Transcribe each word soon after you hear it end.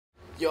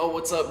Yo,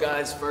 what's up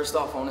guys? First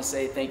off, I want to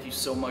say thank you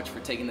so much for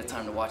taking the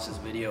time to watch this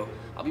video.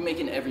 I'll be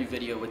making every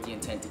video with the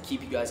intent to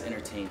keep you guys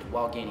entertained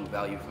while gaining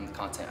value from the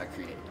content I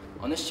create.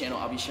 On this channel,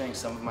 I'll be sharing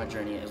some of my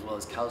journey as well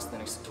as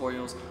calisthenics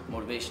tutorials,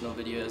 motivational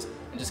videos,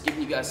 and just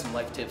giving you guys some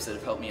life tips that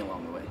have helped me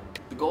along the way.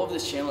 The goal of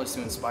this channel is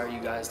to inspire you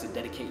guys to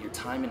dedicate your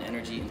time and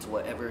energy into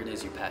whatever it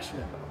is you're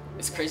passionate about.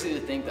 It's crazy to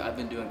think that I've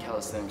been doing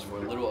calisthenics for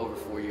a little over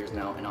 4 years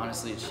now, and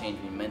honestly it's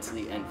changed me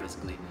mentally and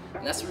physically.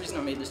 And that's the reason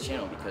I made this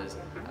channel, because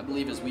I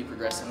believe as we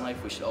progress in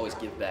life, we should always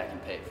give back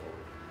and pay it forward.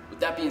 With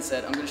that being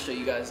said, I'm going to show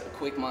you guys a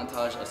quick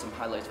montage of some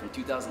highlights from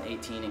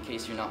 2018 in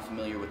case you're not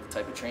familiar with the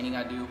type of training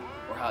I do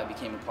or how I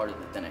became a part of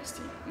the ThenX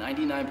team.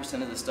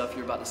 99% of the stuff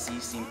you're about to see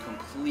seemed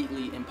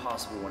completely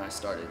impossible when I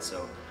started,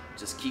 so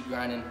just keep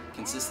grinding.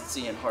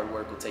 Consistency and hard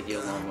work will take you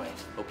a long way.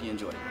 Hope you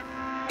enjoy.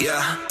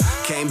 Yeah,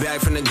 came back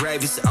from the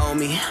grave, used to owe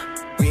me.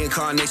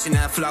 Reincarnation,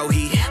 that flow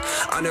heat.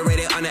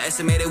 Underrated,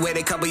 underestimated,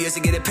 waited a couple years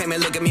to get a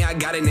payment. Look at me, I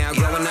got it now.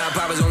 Growing up,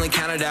 I was only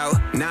counted out.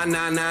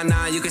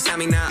 Nah, you can sign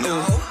me now.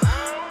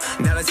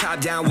 Ooh. Now the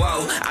top down,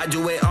 whoa. I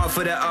do it all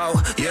for the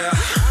O, yeah.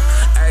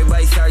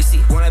 Everybody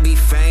thirsty, wanna be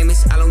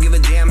famous. I don't give a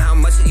damn how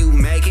much you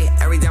make it.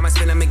 Every time I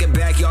spin, I make it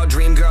back. Y'all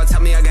dream girl,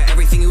 tell me I got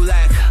everything you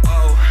lack.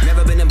 Oh,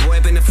 never been a boy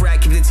up in the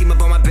frat. Keep the team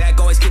up on my back,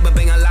 always keep a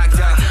banger locked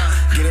up.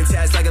 Getting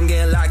tasks like I'm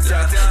getting locked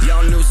up.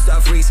 Y'all new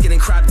stuff, Reese getting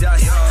cropped up.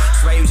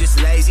 Swear you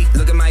just lazy,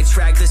 look at my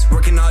track list.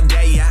 Working all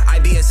day, yeah, I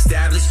be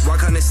established.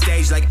 Walk on the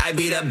stage like I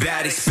be the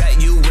baddest.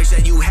 Bet you wish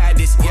that you had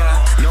this,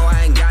 yeah. No,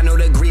 I ain't got no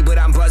degree, but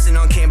I'm buzzing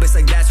on campus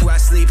like that's where I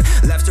sleep.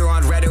 Left her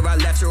on red or I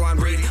left her on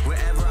read.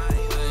 Wherever I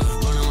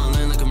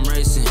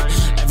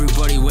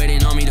everybody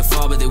waiting on me to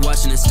fall, but they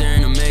watching and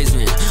staring in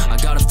amazement. I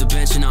got off the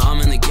bench and now I'm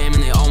in the game,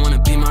 and they all wanna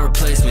be my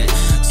replacement.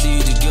 See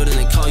you do good and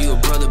they call you a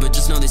brother, but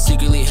just know they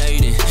secretly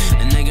hate it.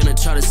 And they gonna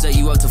try to set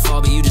you up to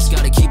fall, but you just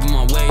gotta keep them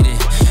on waiting.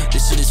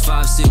 This shit is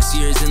 5-6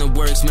 years in the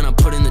works, man, I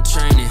put in the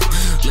training.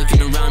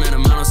 Looking around at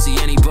them, I don't see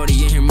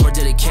anybody in here more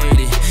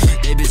dedicated.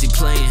 They busy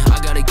playing, I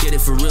gotta get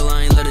it for real,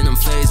 I ain't letting them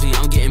faze me.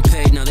 I'm getting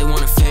paid, now they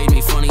wanna fade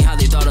me. Funny how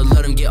they thought I'd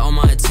let them get all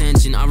my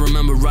attention. I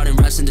remember writing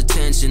raps in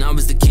detention, I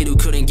was the kid who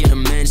couldn't get a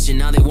mention.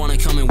 Now they wanna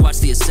come and watch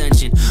the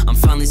ascension. I'm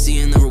finally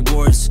seeing the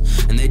rewards,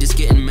 and they just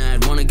getting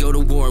mad, wanna go to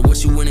war.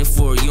 What you winning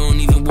for? You don't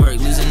even work,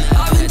 losing that.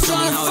 I've been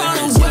trying to find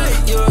a way,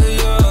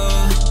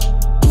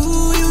 yeah.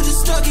 Ooh, you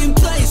just stuck in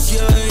place,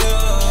 yeah.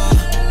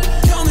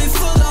 Coming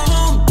for the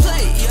home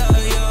plate, yeah.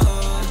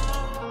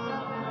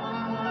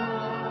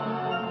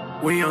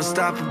 We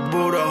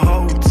unstoppable, the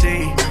whole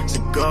team to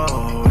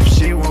go. If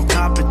she won't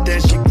cop it,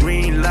 then she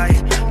green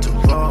light to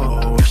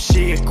roll. If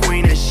she a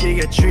queen, then she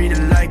get treated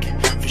like it,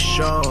 for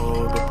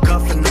sure. But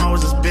cuffing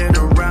hoes has been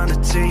around the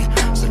team,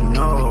 so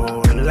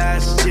no. And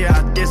last year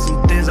I did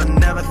some things I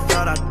never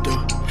thought I'd do.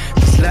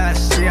 This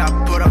last year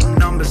I put up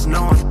numbers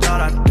no one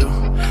thought I'd do.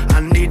 I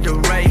need the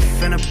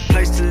Wraith and a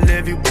place to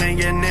live, you can't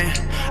get in.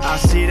 I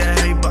see the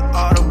hate, but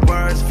all the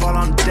words fall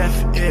on deaf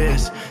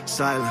ears.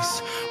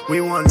 Silence, we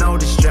want no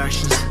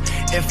distractions.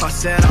 If I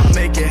said I'll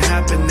make it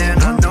happen,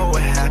 then I know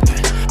it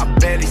happened. I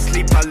barely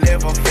sleep, I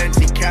live on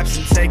fancy caps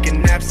and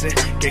taking naps and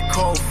get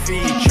cold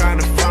feet, trying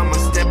to find my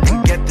step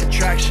and get the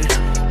traction.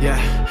 Yeah,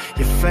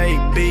 your fake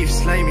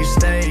beefs, lame you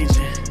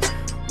staging.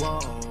 Whoa.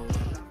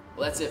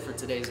 Well, that's it for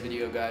today's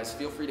video, guys.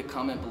 Feel free to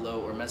comment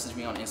below or message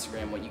me on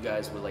Instagram what you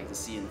guys would like to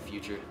see in the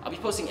future. I'll be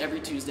posting every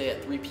Tuesday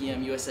at 3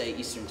 p.m. USA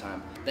Eastern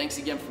Time. Thanks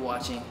again for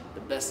watching.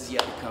 The best is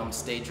yet to come.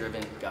 Stay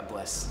driven. God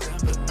bless.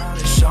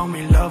 They show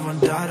me love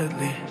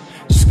undoubtedly.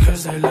 Just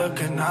cause they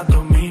looking out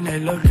don't mean they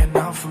looking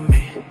out for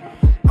me.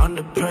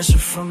 Under pressure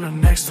from the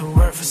next to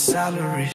work for salary.